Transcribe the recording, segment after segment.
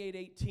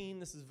8:18,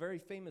 this is very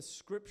famous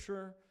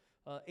scripture.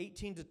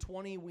 18 to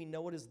 20, we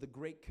know it as the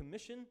Great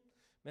Commission.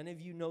 Many of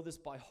you know this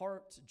by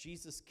heart.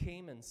 Jesus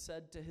came and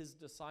said to his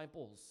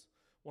disciples,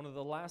 one of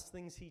the last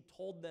things he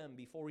told them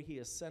before he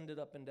ascended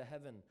up into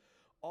heaven,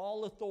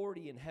 all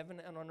authority in heaven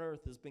and on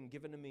earth has been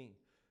given to me.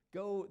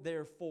 Go,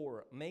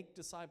 therefore, make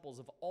disciples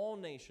of all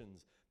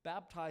nations,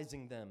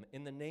 baptizing them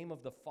in the name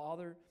of the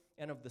Father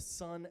and of the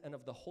Son and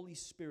of the Holy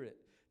Spirit,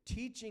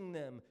 teaching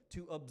them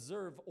to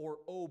observe or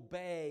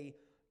obey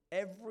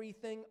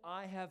everything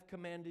I have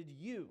commanded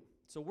you.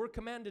 So we're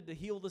commanded to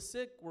heal the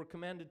sick. We're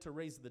commanded to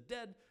raise the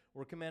dead.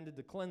 We're commanded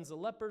to cleanse the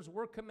lepers.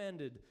 We're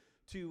commanded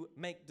to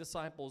make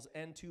disciples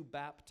and to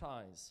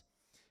baptize.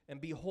 And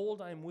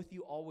behold, I am with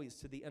you always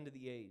to the end of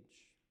the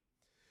age.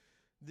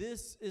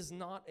 This is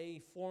not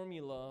a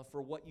formula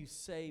for what you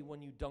say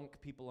when you dunk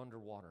people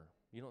underwater.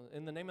 You know,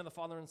 in the name of the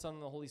Father and Son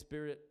and the Holy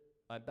Spirit,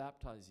 I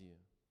baptize you.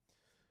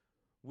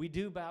 We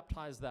do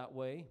baptize that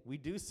way. We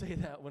do say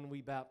that when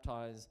we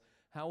baptize.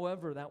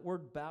 However, that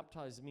word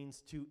baptize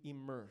means to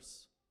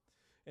immerse.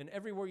 And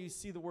everywhere you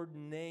see the word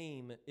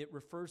name, it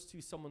refers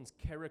to someone's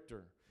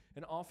character.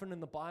 And often in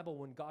the Bible,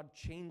 when God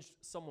changed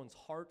someone's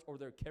heart or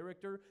their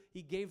character,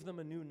 he gave them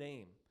a new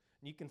name.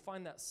 And you can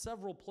find that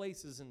several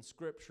places in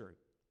Scripture.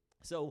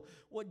 So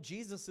what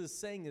Jesus is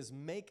saying is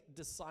make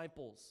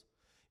disciples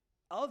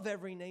of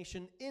every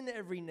nation, in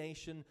every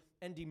nation,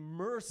 and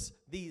immerse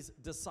these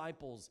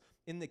disciples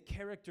in the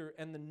character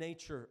and the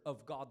nature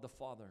of God the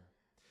Father.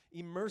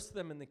 Immerse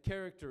them in the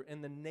character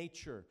and the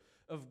nature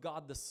of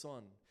God the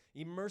Son.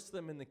 Immerse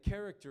them in the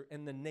character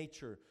and the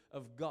nature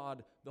of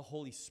God the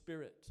Holy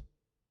Spirit.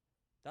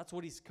 That's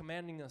what he's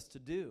commanding us to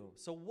do.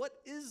 So what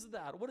is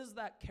that? What is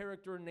that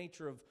character and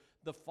nature of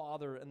the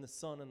Father and the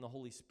Son and the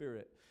Holy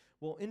Spirit?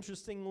 Well,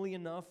 interestingly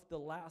enough, the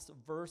last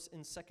verse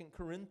in 2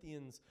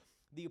 Corinthians,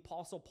 the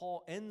Apostle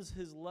Paul ends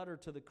his letter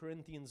to the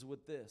Corinthians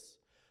with this: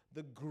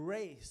 the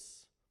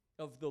grace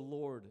of the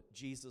Lord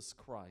Jesus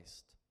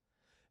Christ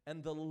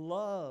and the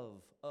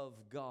love of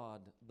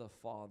God the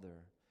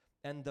Father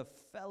and the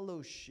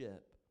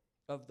fellowship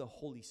of the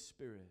Holy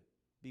Spirit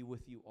be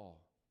with you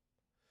all.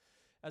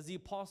 As the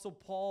Apostle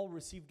Paul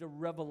received a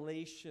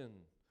revelation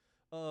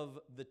of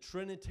the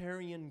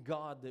Trinitarian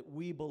God that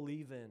we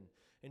believe in,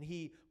 and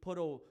he put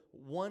a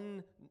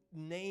one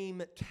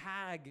name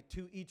tag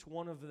to each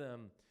one of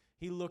them,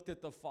 he looked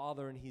at the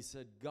Father and he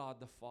said, God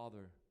the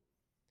Father.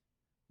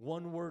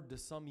 One word to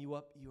sum you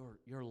up,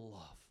 your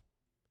love.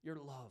 Your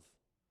love.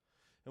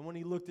 And when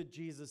he looked at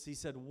Jesus, he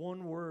said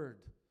one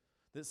word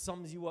that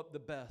sums you up the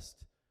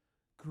best: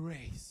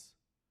 grace.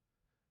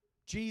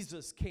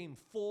 Jesus came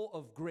full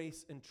of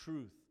grace and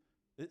truth.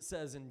 It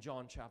says in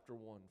John chapter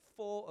 1,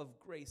 full of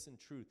grace and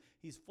truth.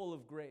 He's full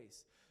of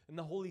grace. And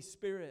the Holy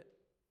Spirit,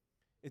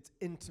 it's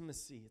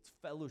intimacy, it's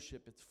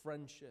fellowship, it's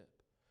friendship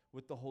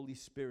with the Holy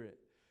Spirit.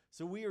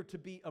 So we are to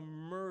be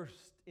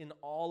immersed in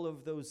all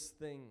of those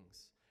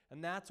things.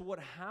 And that's what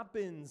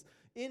happens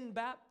in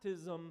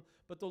baptism,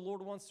 but the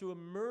Lord wants to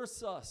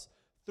immerse us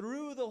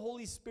through the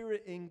Holy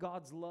Spirit in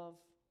God's love,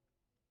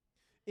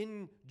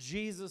 in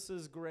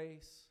Jesus'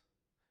 grace,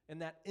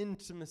 and that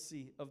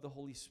intimacy of the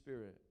Holy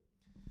Spirit.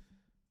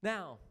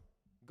 Now,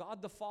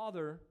 God the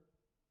Father,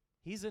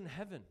 he's in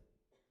heaven.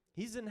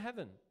 He's in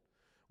heaven.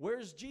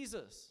 Where's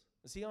Jesus?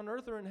 Is he on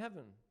earth or in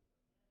heaven?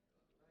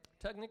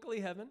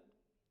 Technically heaven.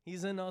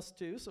 He's in us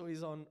too, so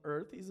he's on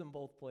earth. He's in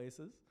both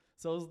places.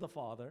 So is the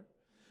Father.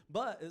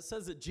 But it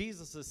says that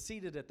Jesus is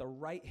seated at the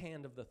right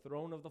hand of the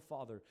throne of the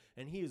Father,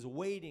 and he is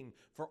waiting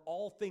for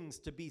all things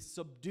to be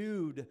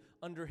subdued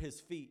under his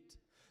feet.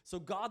 So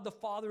God the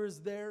Father is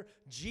there.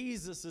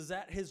 Jesus is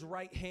at his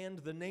right hand,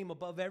 the name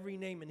above every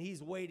name, and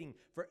he's waiting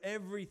for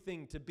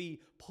everything to be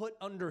put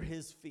under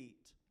his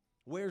feet.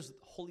 Where's the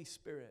Holy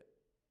Spirit?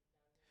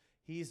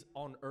 He's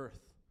on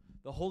earth.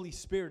 The Holy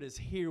Spirit is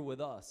here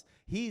with us.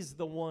 He's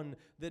the one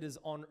that is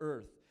on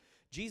earth.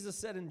 Jesus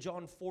said in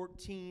John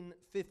 14,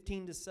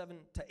 15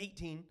 to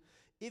 18,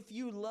 if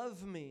you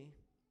love me,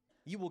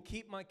 you will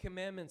keep my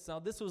commandments. Now,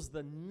 this was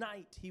the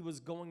night he was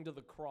going to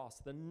the cross,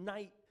 the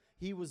night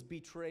he was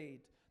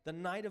betrayed, the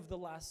night of the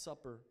Last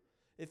Supper.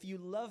 If you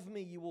love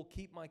me, you will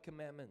keep my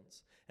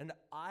commandments. And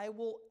I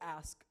will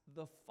ask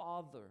the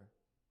Father,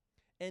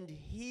 and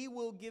he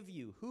will give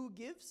you. Who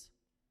gives?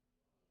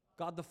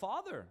 God the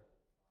Father.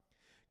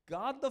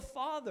 God the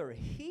Father,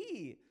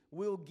 he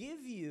will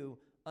give you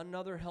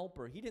another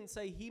helper. He didn't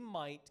say he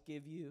might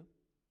give you.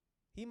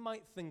 He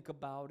might think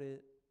about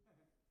it.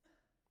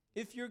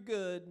 If you're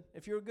good,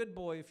 if you're a good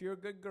boy, if you're a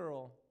good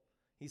girl,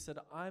 he said,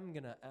 I'm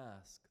going to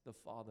ask the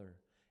Father,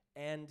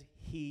 and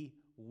he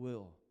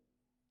will.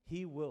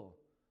 He will.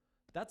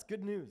 That's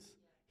good news.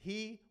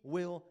 He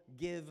will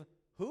give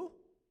who?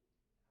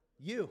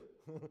 You.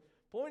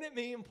 Point at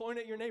me and point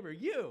at your neighbor.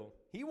 You.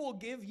 He will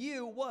give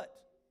you what?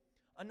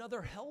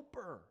 Another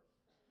helper.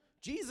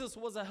 Jesus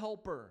was a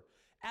helper.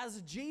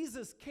 As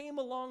Jesus came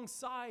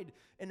alongside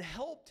and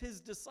helped his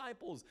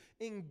disciples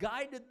and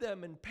guided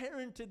them and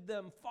parented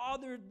them,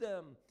 fathered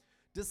them,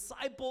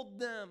 discipled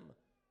them,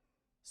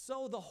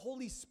 So the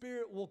Holy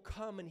Spirit will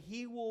come and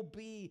he will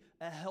be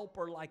a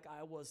helper like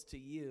I was to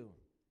you,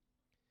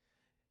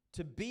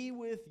 to be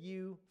with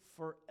you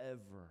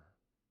forever.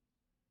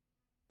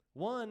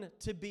 One,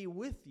 to be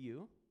with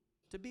you,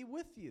 to be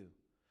with you.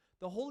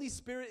 The Holy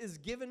Spirit is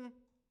given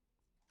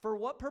for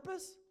what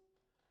purpose?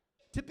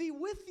 To be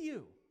with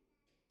you.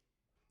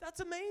 That's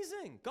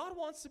amazing. God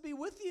wants to be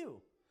with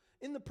you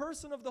in the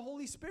person of the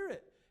Holy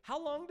Spirit.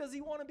 How long does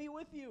he want to be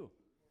with you?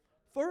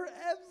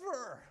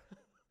 Forever.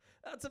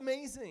 That's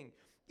amazing.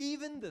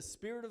 Even the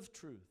Spirit of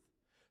truth.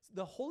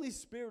 The Holy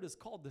Spirit is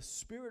called the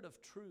Spirit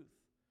of truth.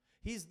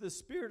 He's the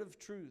Spirit of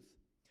truth,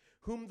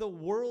 whom the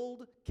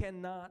world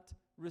cannot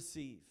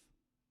receive.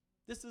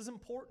 This is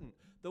important.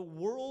 The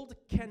world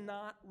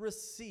cannot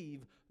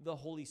receive the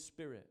Holy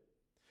Spirit.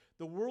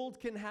 The world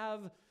can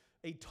have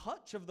a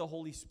touch of the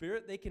Holy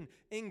Spirit. They can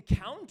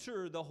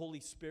encounter the Holy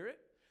Spirit.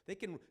 They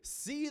can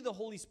see the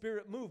Holy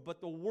Spirit move,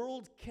 but the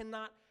world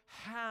cannot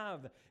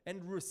have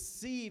and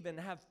receive and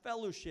have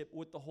fellowship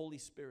with the Holy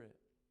Spirit.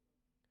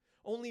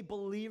 Only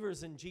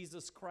believers in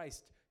Jesus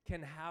Christ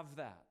can have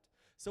that.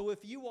 So if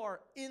you are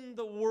in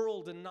the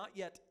world and not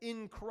yet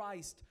in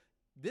Christ,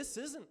 this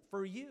isn't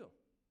for you.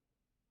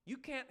 You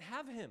can't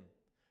have him.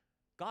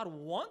 God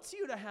wants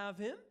you to have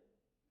him.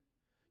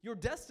 Your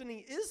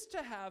destiny is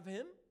to have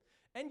him.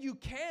 And you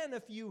can,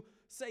 if you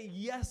say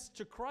yes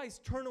to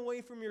Christ, turn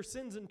away from your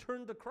sins and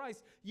turn to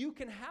Christ, you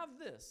can have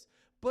this.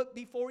 But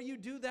before you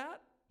do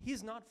that,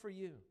 he's not for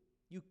you.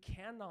 You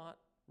cannot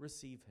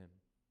receive him.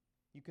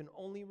 You can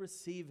only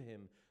receive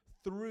him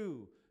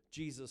through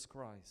Jesus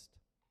Christ.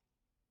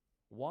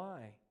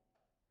 Why?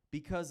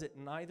 Because it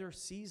neither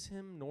sees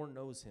him nor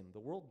knows him. The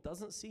world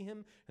doesn't see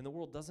him and the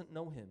world doesn't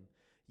know him.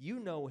 You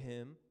know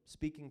him,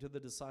 speaking to the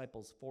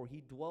disciples, for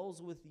he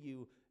dwells with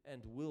you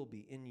and will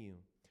be in you.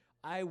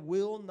 I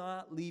will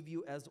not leave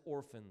you as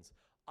orphans.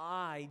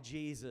 I,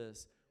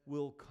 Jesus,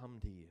 will come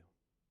to you.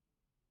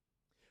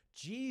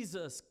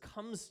 Jesus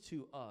comes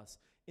to us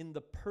in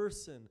the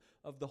person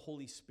of the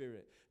Holy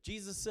Spirit.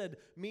 Jesus said,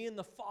 me and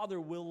the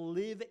Father will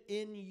live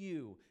in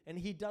you. And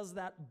he does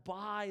that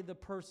by the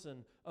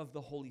person of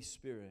the Holy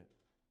Spirit.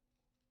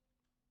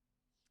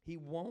 He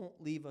won't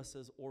leave us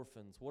as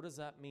orphans. What does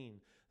that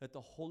mean? That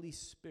the Holy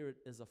Spirit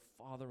is a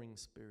fathering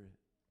spirit.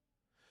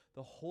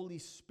 The Holy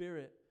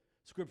Spirit,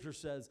 Scripture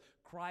says,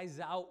 cries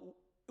out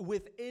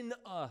within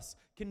us,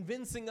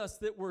 convincing us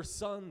that we're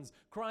sons,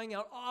 crying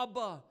out,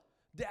 Abba,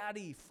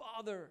 Daddy,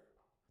 Father.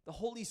 The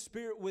Holy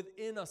Spirit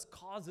within us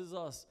causes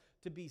us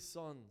to be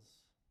sons,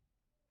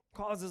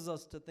 causes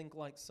us to think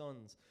like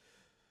sons.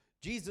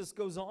 Jesus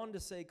goes on to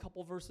say a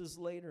couple verses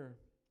later,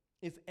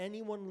 if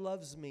anyone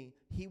loves me,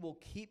 he will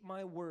keep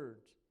my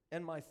word,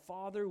 and my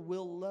Father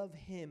will love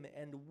him,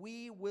 and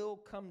we will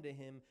come to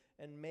him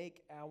and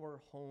make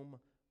our home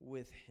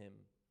with him.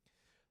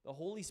 The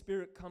Holy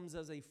Spirit comes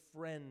as a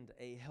friend,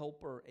 a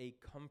helper, a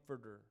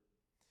comforter.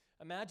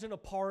 Imagine a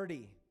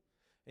party,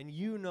 and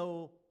you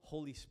know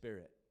Holy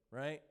Spirit,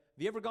 right?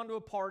 Have you ever gone to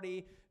a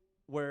party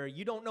where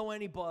you don't know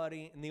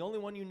anybody, and the only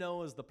one you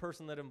know is the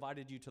person that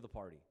invited you to the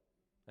party?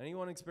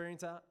 Anyone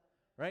experience that?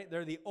 Right?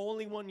 They're the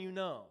only one you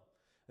know.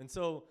 And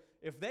so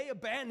if they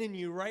abandon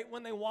you right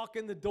when they walk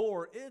in the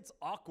door, it's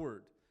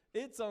awkward.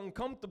 It's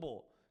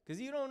uncomfortable because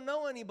you don't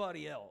know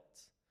anybody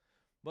else.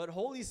 But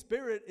Holy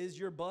Spirit is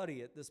your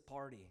buddy at this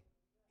party.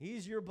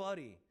 He's your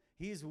buddy.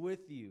 He's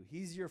with you.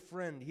 He's your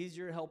friend. He's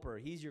your helper.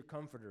 He's your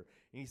comforter.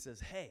 And he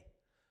says, hey,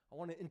 I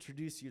want to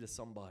introduce you to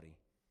somebody.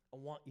 I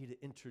want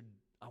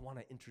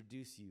to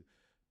introduce you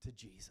to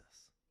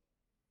Jesus.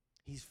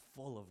 He's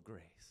full of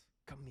grace.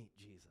 Come meet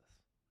Jesus.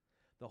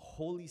 The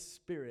Holy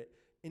Spirit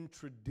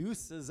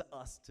introduces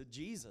us to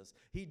Jesus.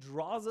 He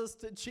draws us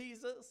to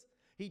Jesus.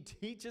 He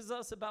teaches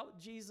us about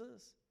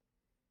Jesus.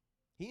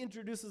 He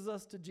introduces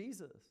us to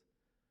Jesus.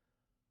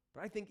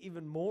 But I think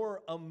even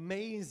more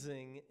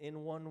amazing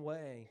in one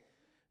way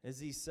is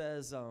he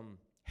says,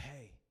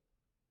 hey,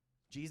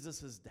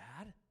 Jesus'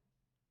 dad,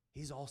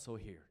 he's also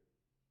here.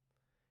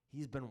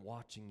 He's been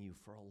watching you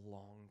for a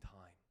long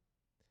time.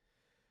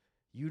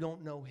 You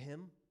don't know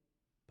him,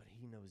 but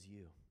he knows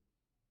you.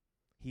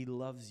 He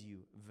loves you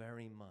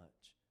very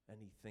much, and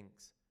he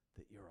thinks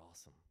that you're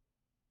awesome.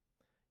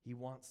 He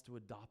wants to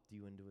adopt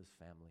you into his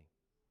family.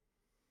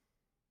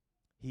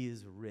 He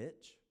is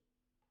rich,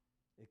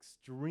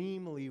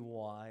 extremely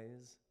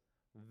wise,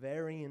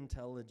 very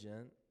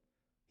intelligent.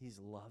 He's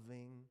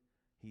loving.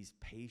 He's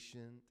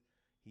patient.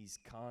 He's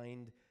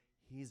kind.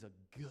 He's a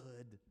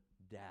good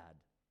dad.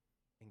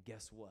 And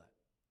guess what?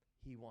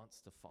 He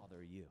wants to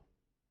father you.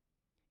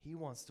 He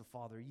wants to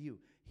father you.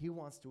 He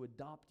wants to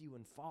adopt you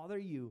and father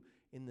you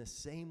in the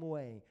same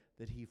way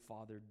that he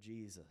fathered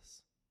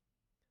Jesus.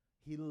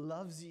 He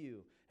loves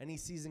you, and he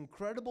sees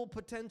incredible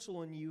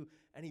potential in you,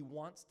 and he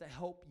wants to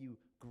help you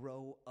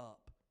grow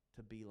up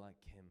to be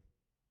like him.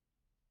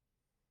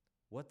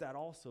 What that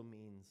also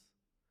means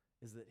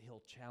is that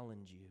he'll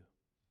challenge you,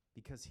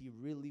 because he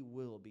really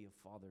will be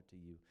a father to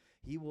you.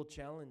 He will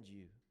challenge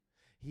you.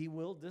 He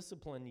will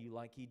discipline you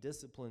like he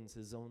disciplines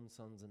his own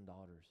sons and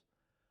daughters.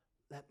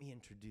 Let me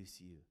introduce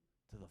you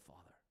to the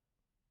Father.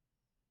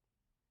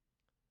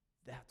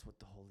 That's what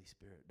the Holy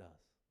Spirit does.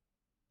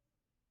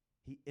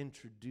 He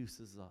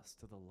introduces us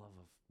to the love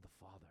of the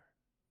Father.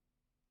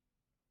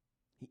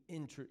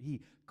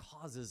 He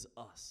causes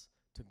us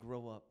to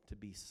grow up to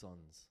be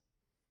sons.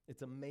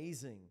 It's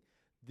amazing.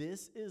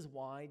 This is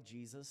why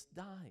Jesus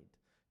died.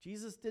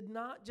 Jesus did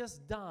not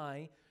just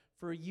die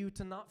for you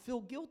to not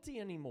feel guilty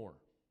anymore.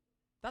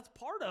 That's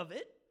part of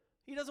it.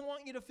 He doesn't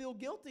want you to feel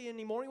guilty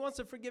anymore. He wants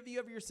to forgive you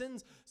of your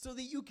sins so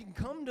that you can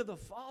come to the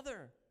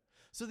Father,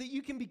 so that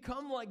you can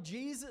become like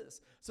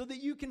Jesus, so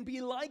that you can be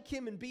like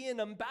him and be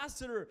an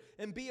ambassador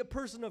and be a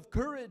person of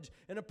courage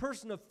and a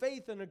person of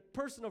faith and a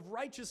person of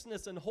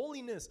righteousness and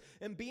holiness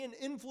and be an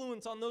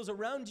influence on those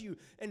around you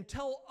and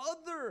tell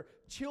other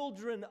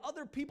children,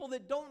 other people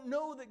that don't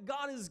know that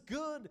God is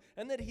good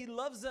and that he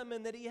loves them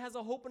and that he has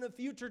a hope and a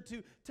future,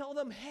 to tell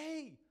them,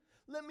 hey,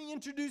 let me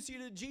introduce you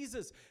to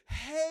Jesus.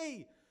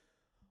 Hey,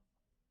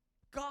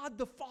 God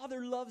the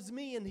Father loves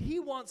me and he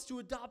wants to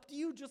adopt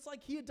you just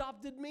like he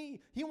adopted me.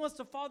 He wants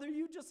to father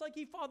you just like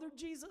he fathered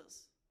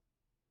Jesus.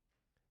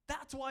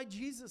 That's why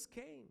Jesus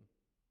came.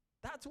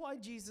 That's why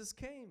Jesus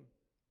came.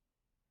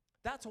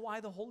 That's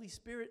why the Holy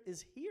Spirit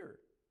is here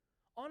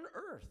on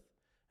earth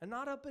and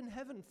not up in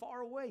heaven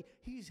far away.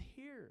 He's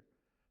here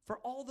for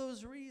all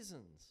those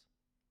reasons.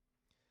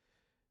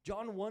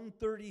 John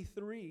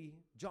 1:33,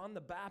 John the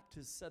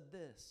Baptist said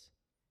this,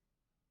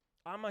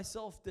 I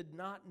myself did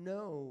not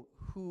know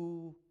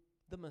who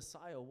the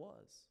Messiah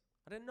was.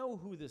 I didn't know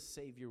who the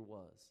Savior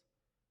was.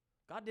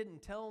 God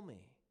didn't tell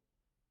me.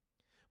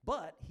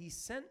 But he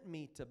sent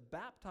me to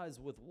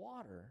baptize with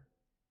water.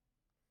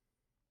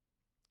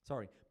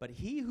 But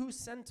he who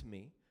sent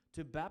me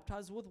to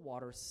baptize with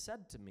water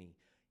said to me,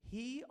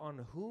 he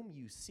on whom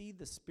you see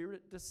the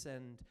Spirit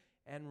descend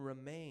and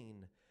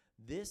remain,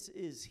 this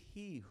is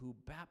he who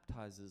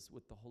baptizes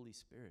with the Holy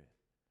Spirit.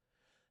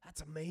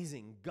 That's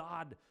amazing.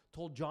 God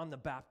told John the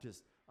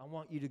Baptist, I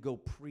want you to go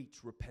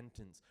preach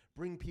repentance.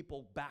 Bring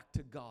people back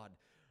to God.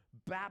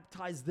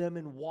 Baptize them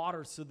in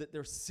water so that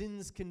their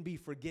sins can be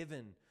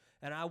forgiven.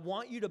 And I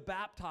want you to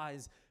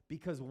baptize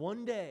because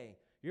one day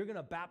you're going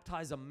to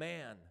baptize a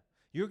man.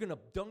 You're going to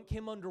dunk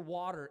him under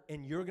water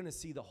and you're going to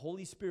see the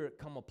Holy Spirit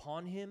come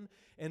upon him.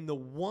 And the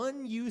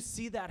one you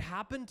see that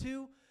happen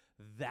to,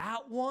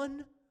 that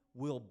one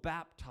will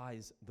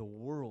baptize the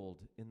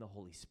world in the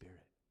Holy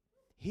Spirit.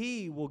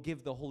 He will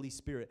give the Holy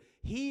Spirit.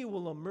 He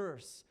will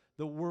immerse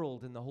the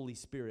world in the Holy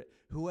Spirit.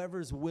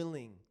 Whoever's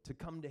willing to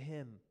come to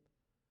him,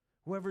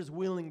 whoever's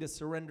willing to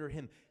surrender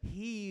him,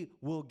 he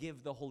will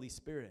give the Holy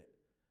Spirit.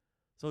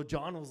 So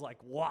John was like,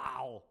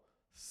 wow,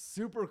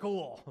 super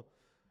cool.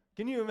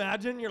 Can you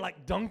imagine? You're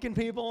like dunking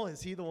people.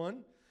 Is he the one?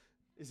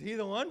 Is he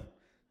the one?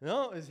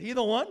 No, is he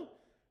the one?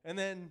 And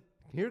then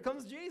here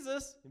comes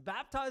Jesus. He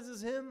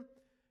baptizes him,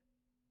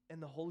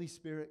 and the Holy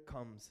Spirit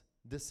comes,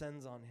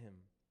 descends on him.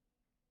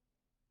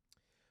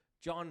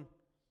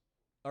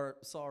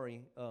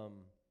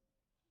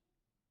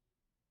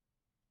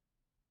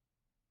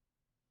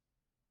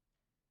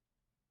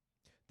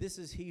 This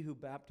is he who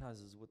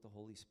baptizes with the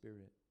Holy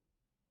Spirit.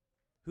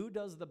 Who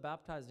does the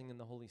baptizing in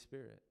the Holy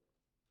Spirit?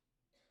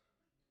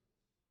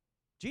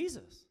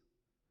 Jesus.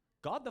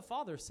 God the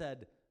Father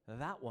said,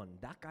 that one,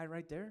 that guy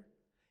right there,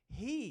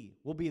 he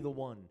will be the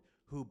one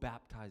who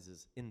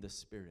baptizes in the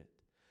Spirit.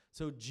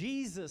 So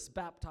Jesus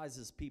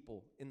baptizes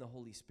people in the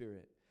Holy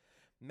Spirit.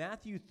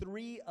 Matthew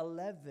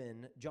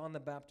 3:11, John the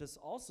Baptist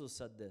also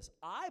said this,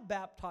 I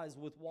baptize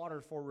with water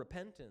for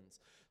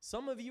repentance.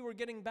 Some of you are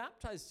getting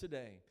baptized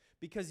today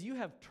because you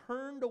have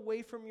turned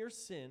away from your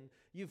sin.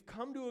 You've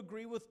come to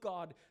agree with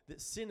God that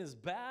sin is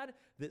bad,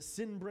 that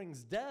sin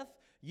brings death.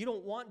 You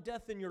don't want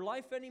death in your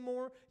life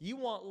anymore. You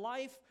want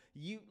life.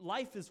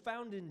 Life is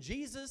found in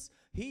Jesus.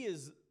 He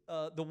is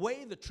the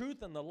way, the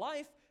truth, and the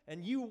life.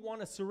 And you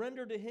want to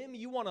surrender to him.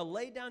 You want to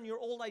lay down your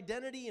old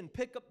identity and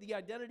pick up the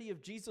identity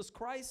of Jesus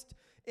Christ.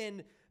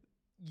 And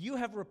you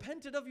have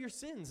repented of your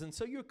sins. And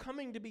so you're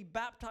coming to be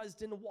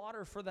baptized into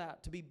water for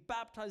that, to be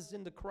baptized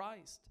into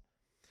Christ.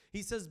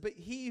 He says, but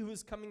he who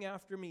is coming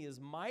after me is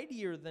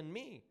mightier than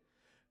me,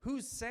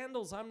 whose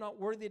sandals I'm not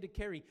worthy to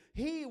carry.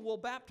 He will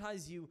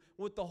baptize you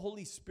with the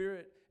Holy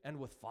Spirit and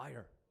with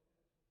fire.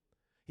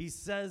 He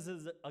says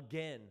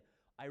again,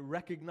 I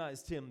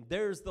recognized him.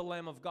 There's the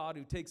Lamb of God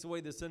who takes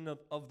away the sin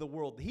of the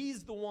world.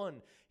 He's the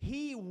one.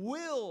 He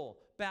will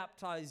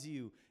baptize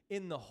you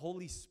in the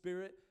Holy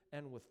Spirit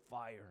and with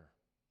fire.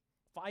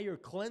 Fire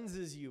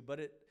cleanses you,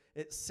 but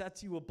it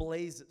sets you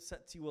ablaze. It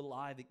sets you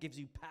alive. It gives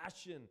you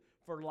passion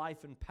for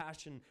life and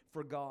passion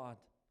for God.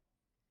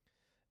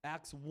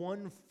 Acts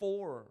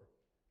 1:4.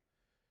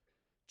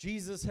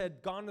 Jesus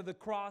had gone to the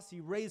cross.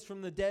 He raised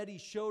from the dead. He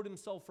showed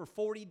himself for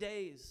 40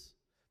 days.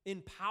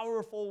 In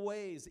powerful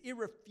ways,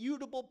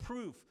 irrefutable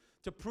proof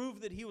to prove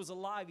that he was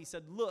alive. He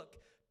said, look,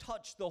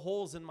 touch the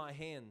holes in my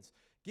hands.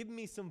 Give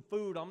me some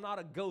food. I'm not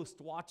a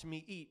ghost. Watch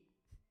me eat.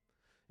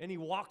 And he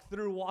walked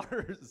through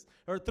waters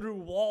or through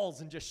walls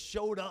and just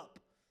showed up,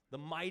 the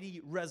mighty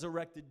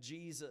resurrected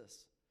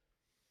Jesus.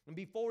 And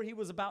before he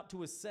was about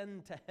to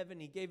ascend to heaven,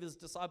 he gave his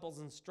disciples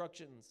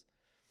instructions.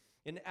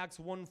 In Acts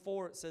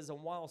 1:4 it says,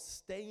 and while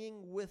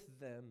staying with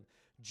them,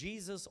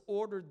 Jesus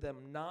ordered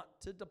them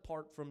not to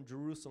depart from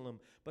Jerusalem,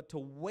 but to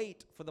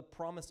wait for the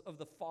promise of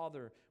the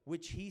Father,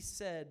 which he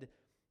said,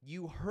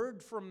 you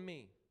heard from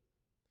me.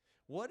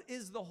 What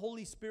is the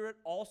Holy Spirit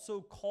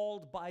also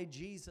called by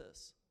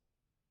Jesus?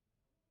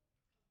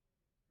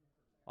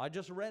 I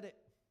just read it.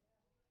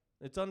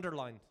 It's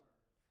underlined.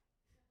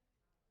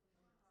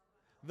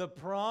 The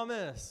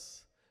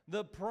promise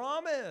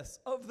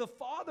of the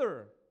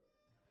Father.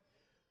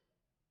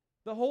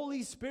 The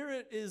Holy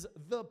Spirit is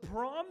the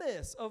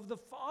promise of the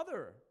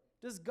Father.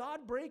 Does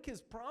God break his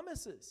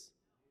promises?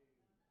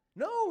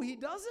 No, he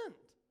doesn't.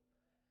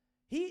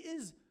 He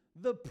is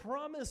the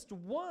promised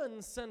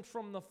one sent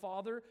from the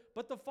Father,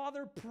 but the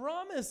Father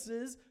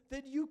promises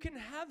that you can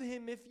have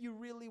him if you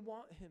really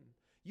want him.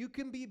 You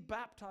can be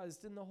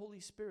baptized in the Holy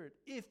Spirit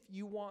if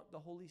you want the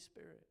Holy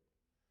Spirit.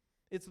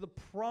 It's the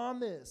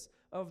promise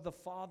of the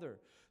Father.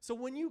 So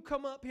when you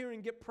come up here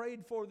and get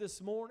prayed for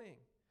this morning,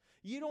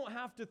 you don't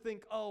have to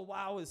think, oh,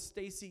 wow, is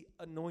Stacy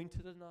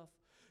anointed enough?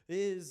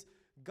 Is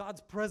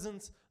God's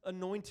presence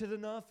anointed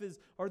enough?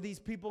 Are these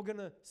people going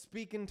to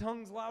speak in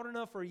tongues loud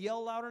enough or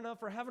yell loud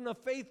enough or have enough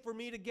faith for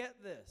me to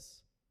get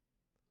this?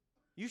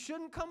 You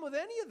shouldn't come with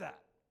any of that.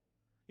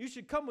 You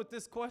should come with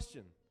this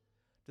question.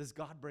 Does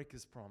God break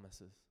his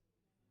promises?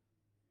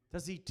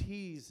 Does he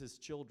tease his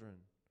children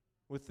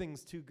with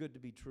things too good to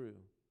be true?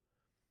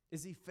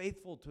 Is he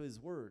faithful to his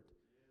word?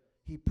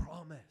 He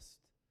promised.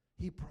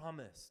 He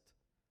promised.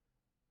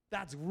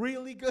 That's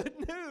really good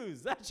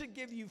news. That should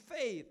give you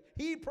faith.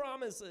 He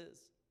promises.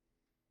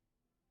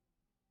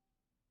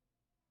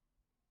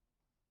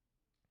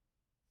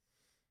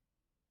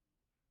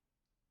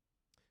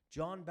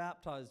 John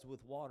baptized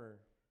with water,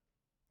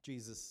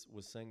 Jesus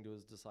was saying to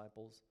his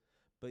disciples,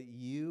 but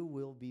you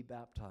will be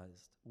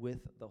baptized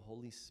with the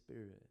Holy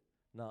Spirit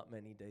not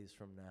many days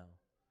from now.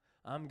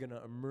 I'm going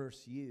to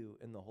immerse you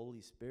in the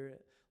Holy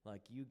Spirit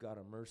like you got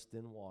immersed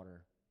in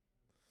water.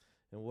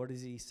 And what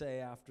does he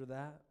say after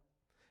that?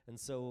 And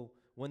so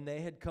when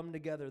they had come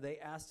together, they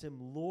asked him,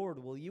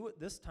 Lord, will you at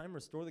this time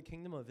restore the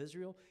kingdom of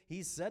Israel?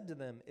 He said to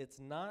them,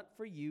 it's not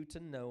for you to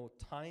know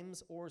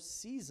times or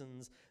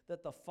seasons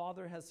that the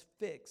Father has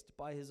fixed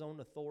by his own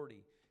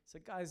authority. He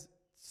said, guys,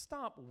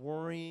 stop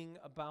worrying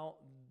about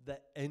the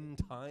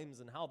end times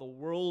and how the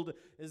world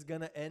is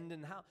going to end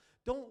and how.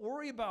 Don't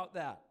worry about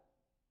that.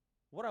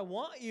 What I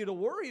want you to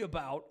worry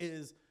about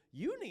is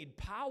you need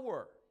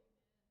power.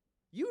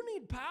 You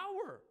need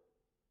power.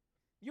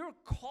 You're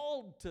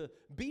called to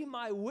be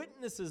my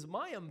witnesses,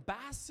 my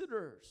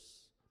ambassadors,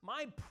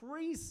 my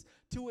priests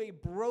to a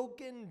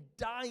broken,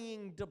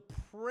 dying,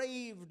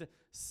 depraved,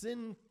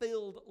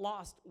 sin-filled,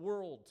 lost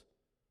world.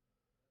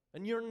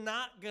 And you're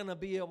not going to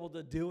be able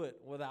to do it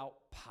without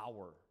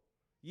power.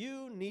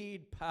 You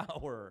need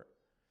power.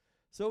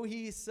 So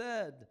he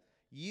said,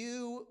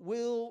 you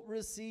will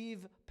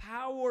receive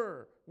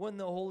power when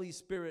the Holy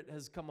Spirit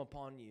has come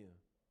upon you.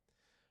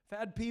 I've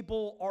had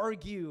people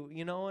argue,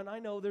 and I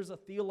know there's a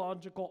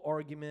theological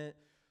argument.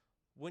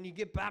 When you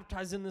get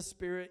baptized in the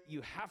Spirit,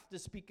 you have to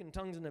speak in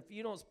tongues. And if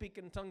you don't speak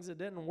in tongues, it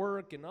didn't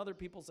work. And other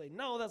people say,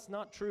 no, that's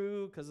not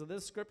true because of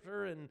this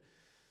scripture. And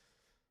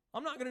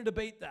I'm not going to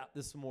debate that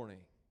this morning.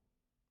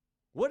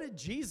 What did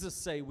Jesus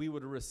say we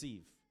would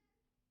receive?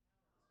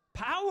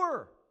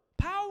 Power.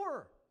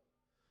 Power.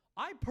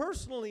 I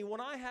personally,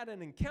 when I had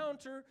an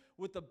encounter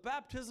with the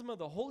baptism of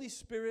the Holy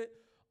Spirit,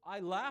 I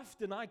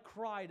laughed and I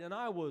cried and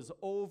I was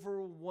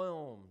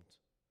overwhelmed.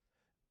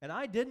 And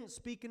I didn't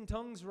speak in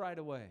tongues right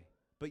away.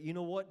 But you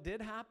know what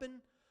did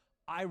happen?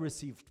 I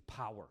received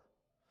power.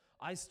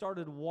 I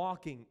started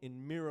walking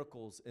in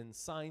miracles and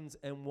signs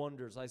and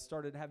wonders. I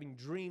started having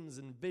dreams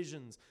and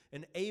visions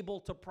and able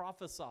to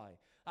prophesy.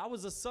 I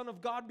was a son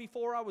of God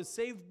before. I was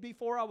saved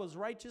before. I was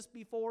righteous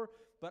before.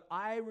 But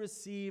I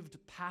received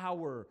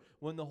power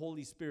when the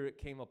Holy Spirit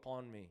came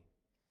upon me.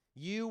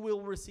 You will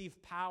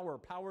receive power.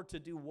 Power to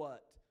do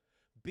what?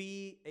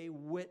 Be a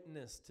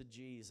witness to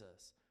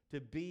Jesus.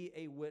 To be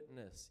a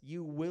witness.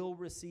 You will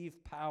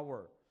receive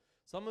power.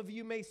 Some of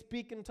you may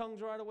speak in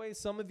tongues right away.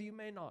 Some of you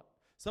may not.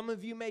 Some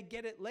of you may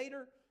get it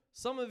later.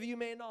 Some of you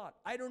may not.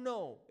 I don't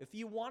know. If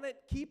you want it,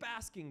 keep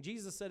asking.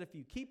 Jesus said if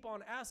you keep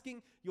on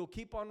asking, you'll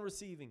keep on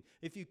receiving.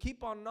 If you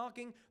keep on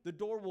knocking, the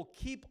door will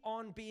keep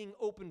on being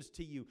opened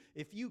to you.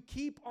 If you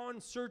keep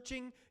on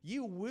searching,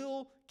 you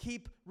will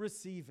keep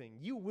receiving.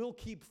 You will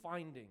keep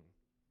finding.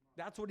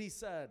 That's what he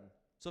said.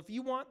 So if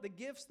you want the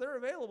gifts, they're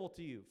available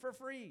to you for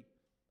free.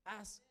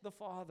 Ask the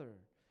Father.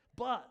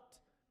 But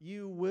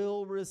you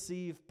will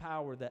receive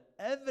power. The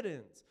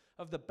evidence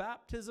of the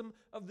baptism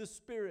of the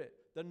Spirit,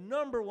 the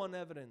number one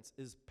evidence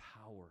is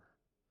power.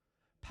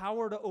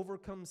 Power to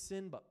overcome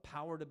sin, but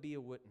power to be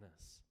a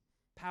witness.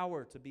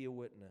 Power to be a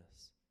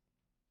witness.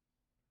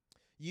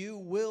 You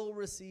will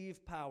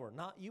receive power.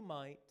 Not you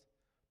might,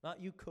 not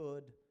you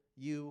could,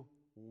 you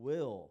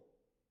will.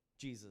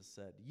 Jesus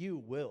said, you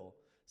will.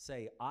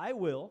 Say, I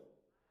will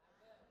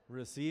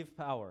receive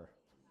power.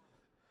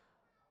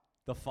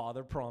 The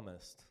Father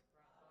promised.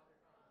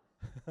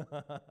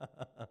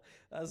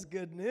 That's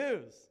good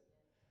news.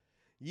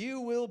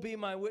 You will be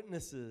my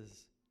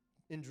witnesses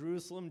in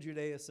Jerusalem,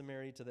 Judea,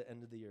 Samaria, to the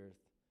end of the earth.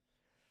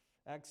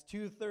 Acts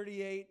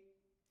 2:38,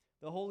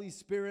 the Holy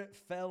Spirit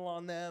fell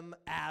on them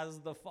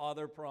as the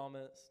Father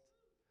promised.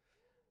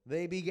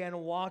 They began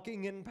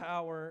walking in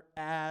power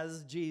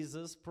as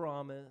Jesus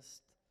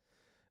promised.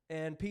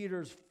 And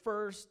Peter's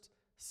first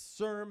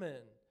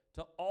sermon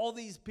to all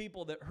these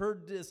people that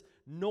heard this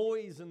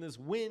noise and this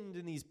wind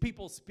and these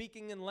people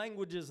speaking in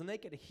languages, and they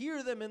could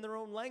hear them in their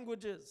own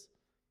languages.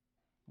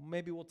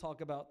 Maybe we'll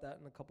talk about that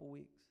in a couple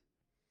weeks.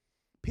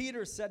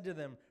 Peter said to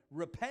them,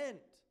 repent,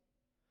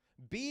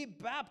 be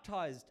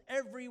baptized,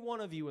 every one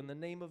of you, in the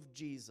name of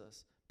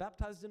Jesus.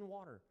 Baptized in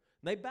water.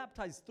 They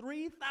baptized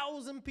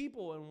 3,000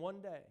 people in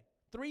one day.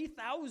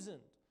 3,000.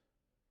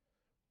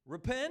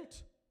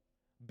 Repent,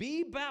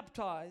 be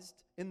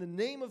baptized in the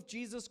name of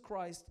Jesus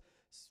Christ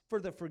for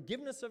the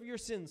forgiveness of your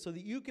sins, so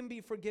that you can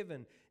be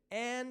forgiven,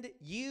 and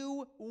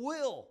you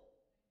will.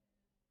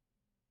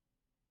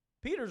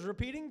 Peter's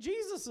repeating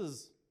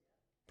Jesus's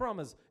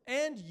promise.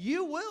 And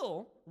you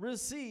will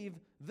receive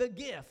the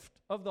gift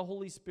of the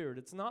Holy Spirit.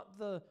 It's not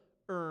the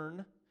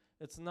earn.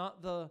 It's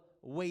not the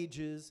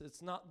wages.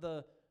 It's not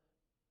the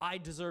I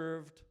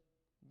deserved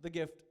the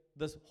gift,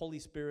 the Holy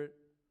Spirit.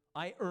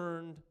 I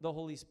earned the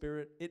Holy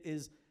Spirit. It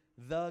is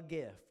the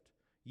gift.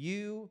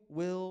 You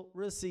will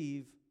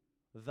receive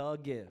the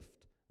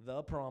gift,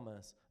 the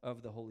promise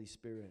of the Holy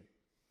Spirit.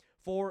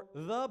 For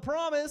the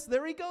promise,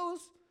 there he goes.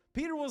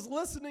 Peter was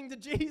listening to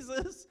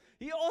Jesus.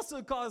 He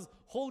also calls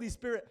Holy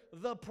Spirit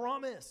the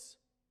promise.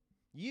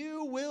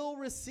 You will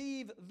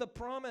receive the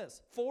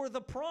promise. For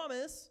the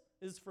promise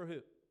is for who?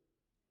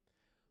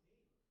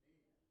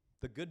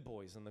 The good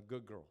boys and the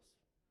good girls.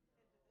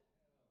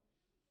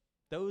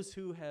 Those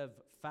who have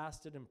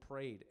fasted and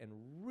prayed and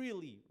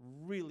really,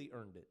 really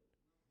earned it.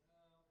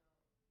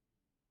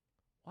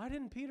 Why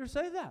didn't Peter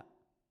say that?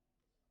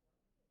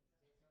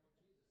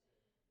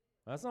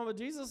 That's not what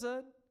Jesus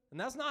said. And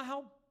that's not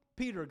how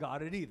Peter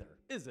got it either,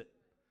 is it?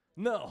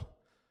 No.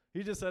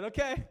 He just said,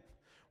 okay,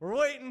 we're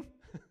waiting.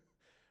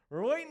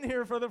 We're waiting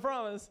here for the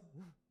promise.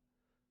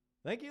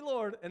 Thank you,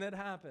 Lord. And it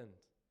happened.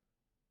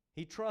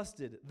 He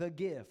trusted the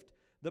gift.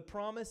 The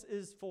promise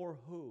is for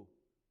who?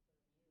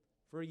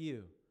 For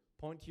you.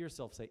 Point to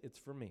yourself, say, it's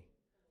for me.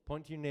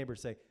 Point to your neighbor,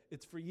 say,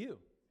 it's for you.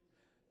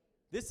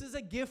 This is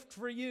a gift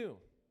for you.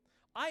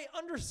 I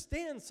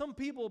understand some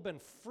people have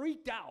been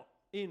freaked out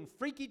in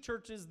freaky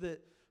churches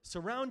that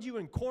surround you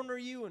and corner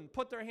you and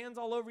put their hands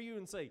all over you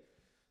and say,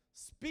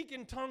 speak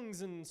in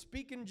tongues and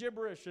speak in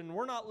gibberish, and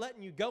we're not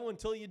letting you go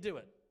until you do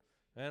it.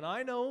 And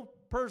I know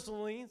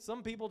personally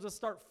some people just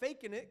start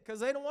faking it because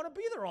they don't want to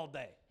be there all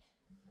day.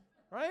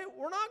 Right?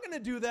 We're not going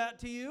to do that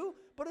to you,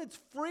 but it's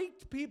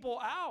freaked people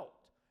out.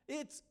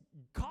 It's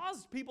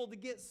caused people to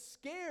get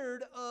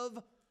scared of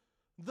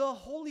the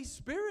Holy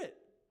Spirit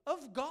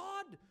of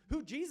God,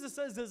 who Jesus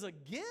says is a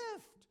gift,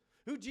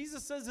 who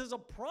Jesus says is a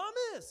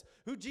promise,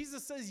 who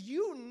Jesus says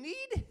you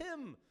need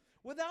him.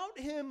 Without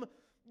him,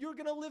 you're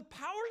going to live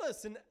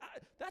powerless. And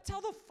that's how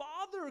the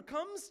Father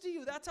comes to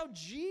you. That's how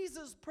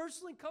Jesus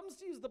personally comes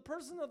to you, is the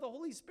person of the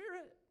Holy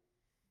Spirit.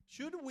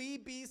 Should we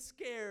be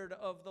scared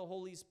of the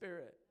Holy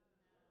Spirit?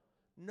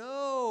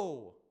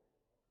 No.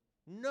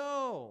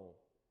 No.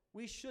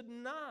 We should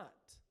not.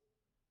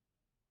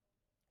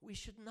 We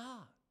should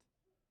not.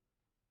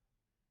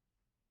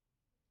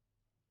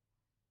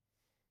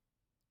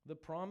 The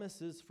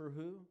promise is for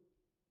who?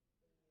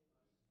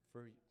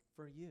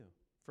 For you,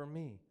 for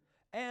me.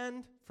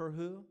 And for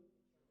who?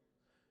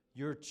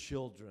 Your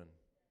children.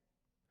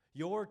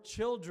 Your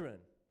children.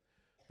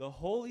 The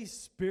Holy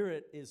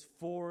Spirit is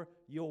for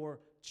your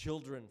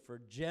children,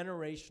 for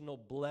generational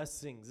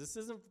blessings. This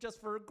isn't just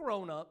for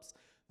grown-ups.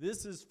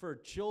 This is for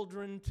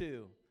children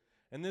too.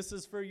 And this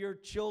is for your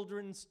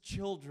children's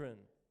children.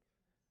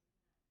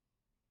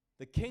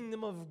 The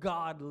kingdom of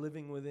God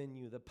living within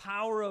you. The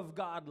power of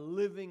God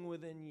living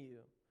within you.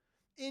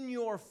 In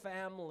your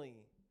family.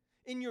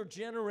 In your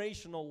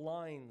generational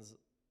lines.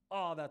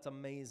 Oh, that's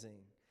amazing.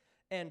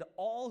 And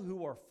all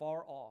who are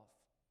far off.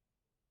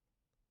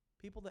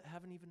 People that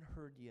haven't even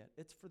heard yet.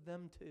 It's for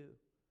them too.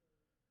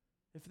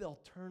 If they'll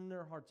turn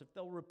their hearts. If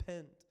they'll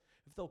repent.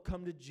 If they'll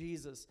come to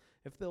Jesus.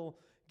 If they'll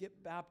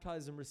get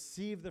baptized and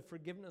receive the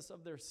forgiveness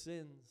of their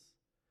sins.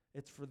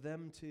 It's for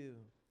them too.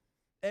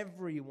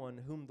 Everyone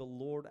whom the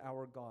Lord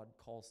our God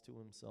calls to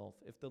himself.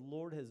 If the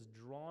Lord has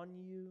drawn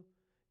you,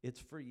 it's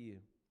for you.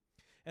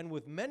 And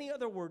with many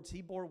other words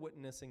he bore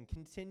witness and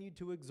continued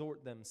to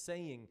exhort them,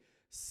 saying,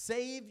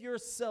 save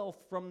yourself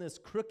from this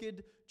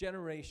crooked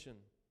generation.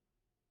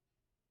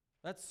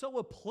 That's so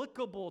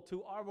applicable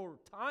to our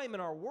time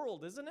and our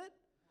world, isn't it?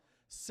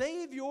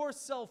 Save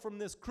yourself from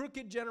this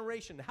crooked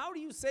generation. How do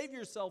you save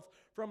yourself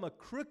from a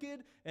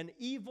crooked and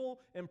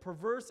evil and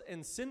perverse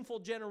and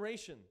sinful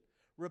generation?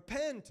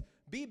 Repent,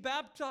 be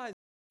baptized,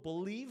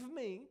 believe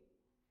me.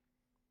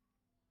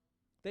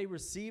 They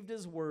received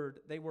his word,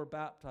 they were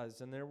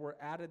baptized, and there were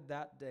added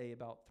that day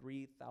about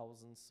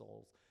 3,000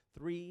 souls.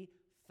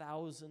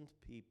 3,000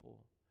 people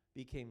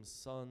became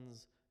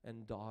sons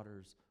and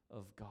daughters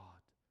of God.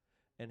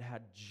 and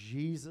had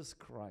Jesus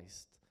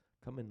Christ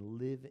come and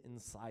live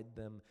inside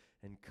them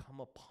and come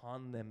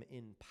upon them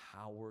in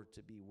power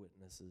to be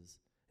witnesses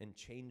and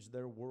change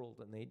their world,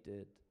 and they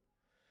did.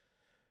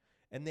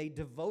 And they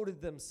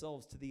devoted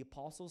themselves to the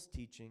apostles'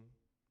 teaching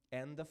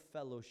and the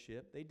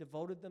fellowship. They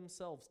devoted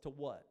themselves to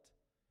what?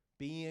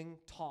 Being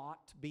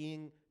taught,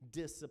 being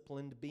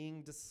disciplined,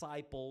 being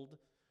discipled.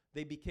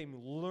 They became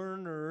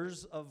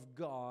learners of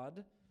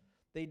God.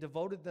 They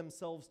devoted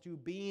themselves to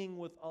being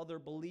with other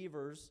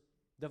believers.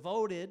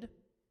 Devoted,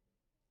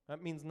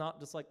 that means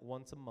not just like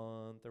once a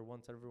month or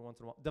every once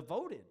in a while.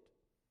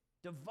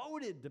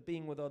 Devoted to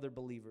being with other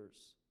believers.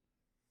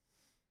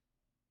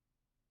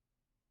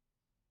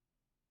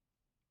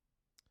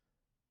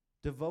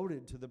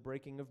 Devoted to the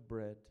breaking of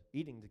bread,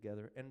 eating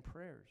together, and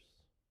prayers.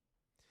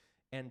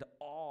 And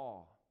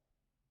awe.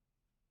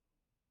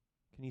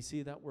 Can you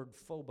see that word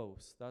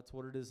phobos? That's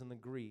what it is in the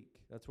Greek.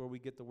 That's where we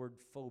get the word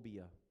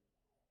phobia.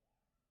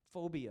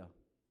 Phobia.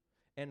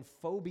 And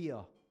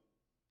phobia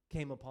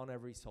came upon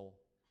every soul.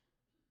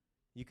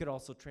 You could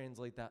also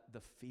translate that,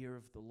 the fear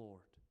of the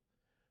Lord.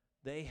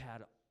 They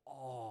had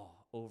awe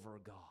over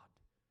God.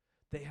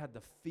 They had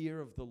the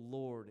fear of the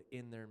Lord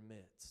in their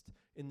midst,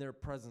 in their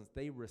presence.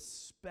 They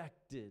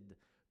respected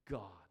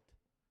God.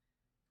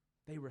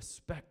 They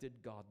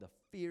respected God. The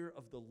fear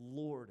of the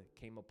Lord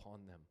came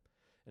upon them.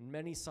 And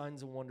many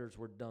signs and wonders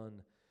were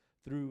done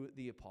through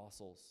the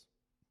apostles.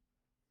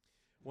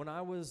 When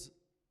I was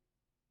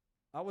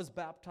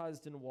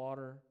baptized in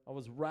water, I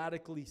was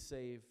radically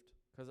saved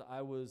because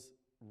I was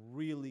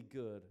really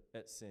good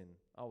at sin.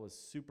 I was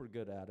super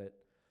good at it,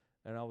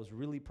 and I was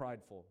really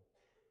prideful.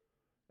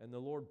 And the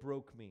Lord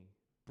broke me,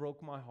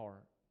 broke my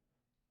heart,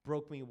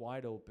 broke me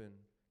wide open,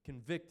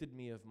 convicted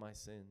me of my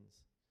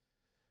sins.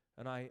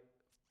 And I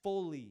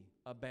fully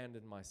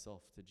abandoned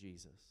myself to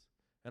Jesus.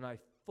 And I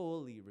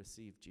fully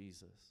received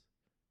Jesus.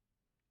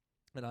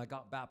 And I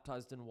got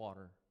baptized in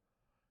water.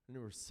 And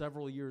there were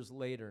several years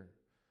later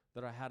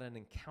that I had an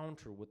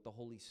encounter with the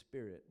Holy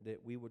Spirit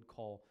that we would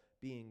call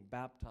being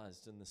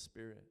baptized in the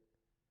Spirit.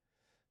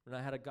 And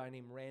I had a guy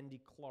named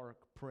Randy Clark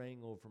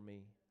praying over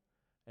me.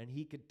 And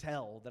he could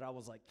tell that I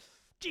was like,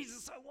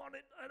 Jesus, I want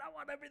it, and I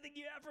want everything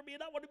you have for me,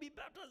 and I want to be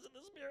baptized in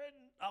the Spirit.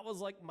 And I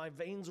was like, my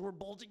veins were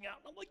bulging out.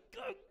 And I'm like,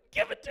 go,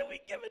 give it to me,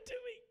 give it to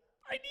me.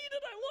 I need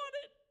it, I want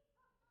it.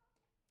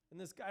 And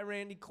this guy,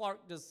 Randy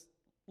Clark, just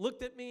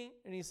looked at me,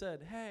 and he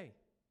said, hey,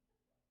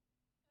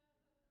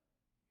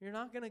 you're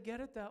not going to get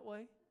it that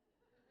way.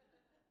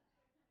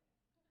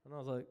 And I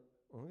was like,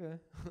 okay.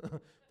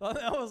 Thought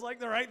that was like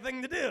the right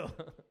thing to do.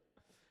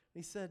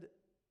 He said,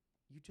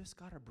 you just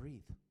got to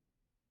breathe.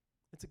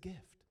 It's a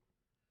gift.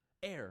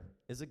 Air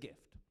is a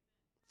gift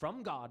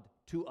from God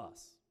to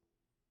us.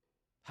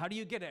 How do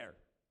you get air?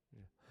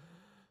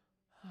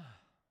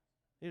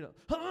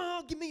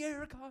 Oh, give me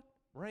air, God.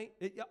 Right?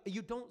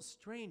 You don't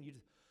strain.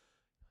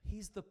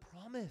 He's the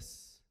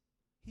promise.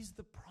 He's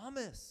the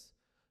promise.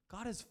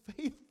 God is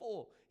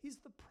faithful. He's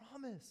the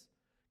promise.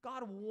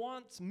 God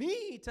wants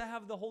me to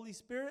have the Holy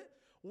Spirit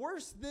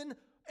worse than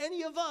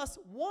any of us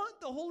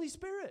want the Holy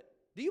Spirit.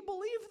 Do you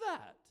believe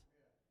that?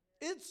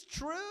 It's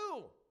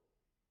true.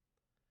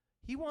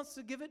 He wants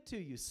to give it to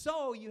you.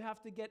 So you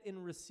have to get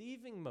in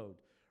receiving mode.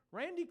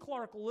 Randy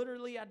Clark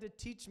literally had to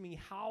teach me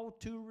how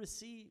to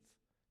receive.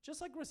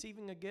 Just like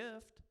receiving a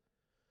gift.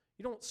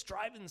 You don't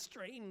strive and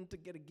strain to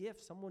get a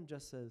gift. Someone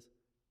just says,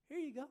 here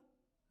you go.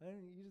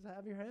 And you just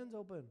have your hands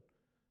open.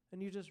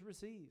 And you just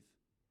receive.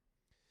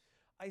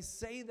 I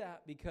say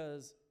that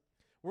because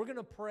we're going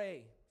to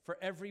pray for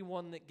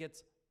everyone that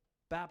gets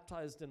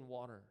baptized in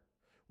water.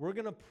 We're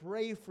going to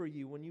pray for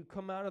you when you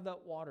come out of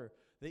that water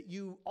that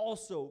you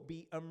also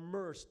be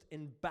immersed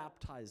and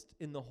baptized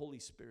in the Holy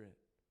Spirit.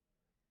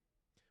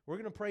 We're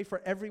going to pray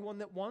for everyone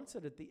that wants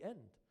it at the end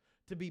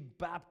to be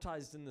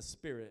baptized in the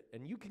Spirit.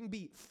 And you can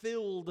be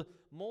filled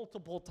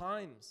multiple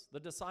times. The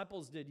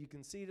disciples did. You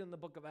can see it in the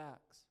book of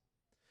Acts.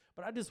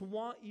 But I just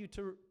want you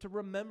to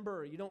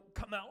remember, you don't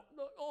come out,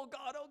 oh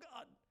God, oh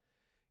God.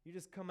 You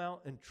just come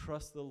out and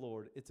trust the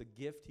Lord. It's a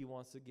gift He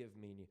wants to give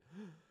me.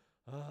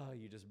 And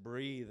you just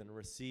breathe and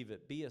receive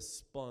it. Be a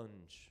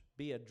sponge.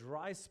 Be a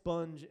dry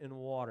sponge in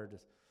water.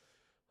 Just,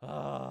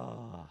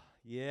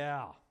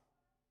 yeah.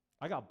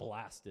 I got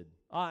blasted.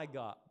 I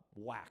got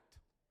whacked.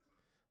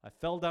 I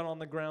fell down on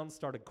the ground,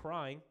 started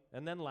crying,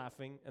 and then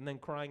laughing, and then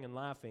crying and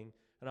laughing.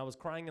 And I was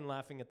crying and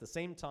laughing at the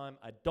same time.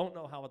 I don't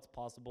know how it's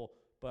possible,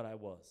 but I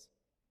was.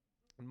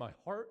 And my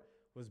heart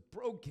was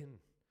broken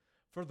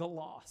for the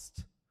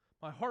lost.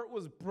 My heart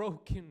was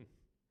broken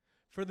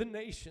for the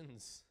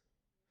nations.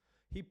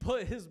 He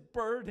put His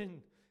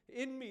burden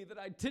in me that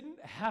I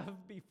didn't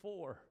have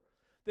before,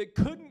 that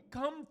couldn't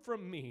come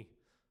from me.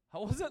 I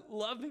wasn't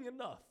loving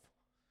enough.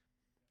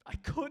 I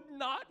could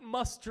not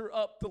muster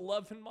up the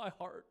love in my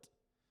heart.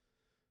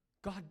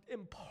 God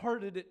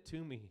imparted it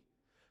to me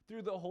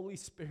through the Holy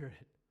Spirit.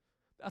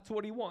 That's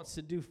what He wants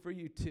to do for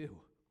you too.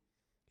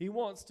 He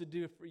wants to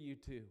do it for you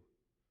too.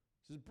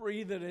 Just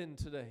breathe it in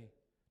today.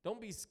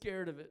 Don't be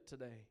scared of it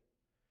today.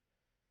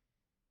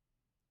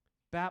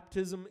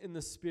 Baptism in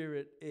the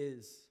Spirit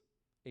is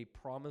a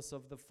promise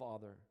of the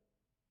Father,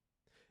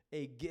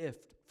 a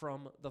gift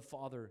from the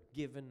Father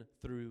given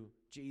through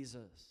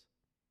Jesus.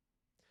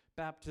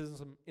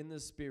 Baptism in the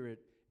Spirit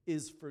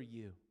is for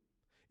you.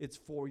 It's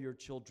for your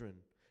children.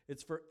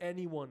 It's for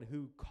anyone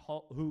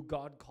who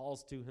God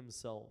calls to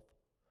himself.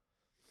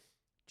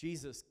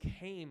 Jesus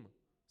came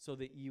so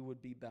that you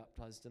would be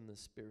baptized in the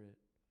Spirit,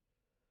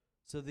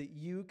 so that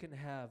you can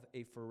have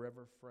a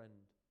forever friend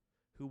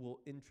who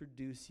will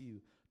introduce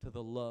you to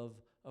the love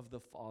of the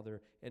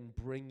Father and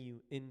bring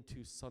you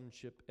into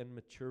sonship and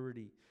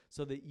maturity,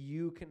 so that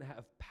you can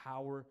have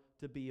power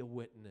to be a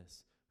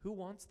witness. Who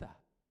wants that?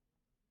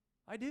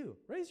 I do.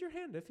 Raise your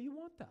hand if you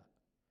want that.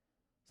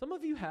 Some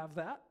of you have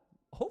that.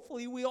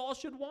 Hopefully, we all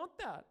should want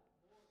that.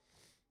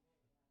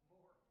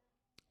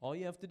 All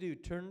you have to do,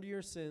 turn to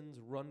your sins,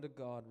 run to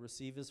God,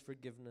 receive his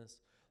forgiveness,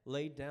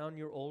 lay down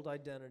your old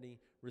identity,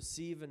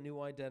 receive a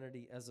new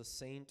identity as a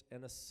saint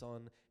and a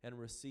son, and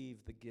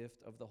receive the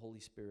gift of the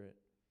Holy Spirit.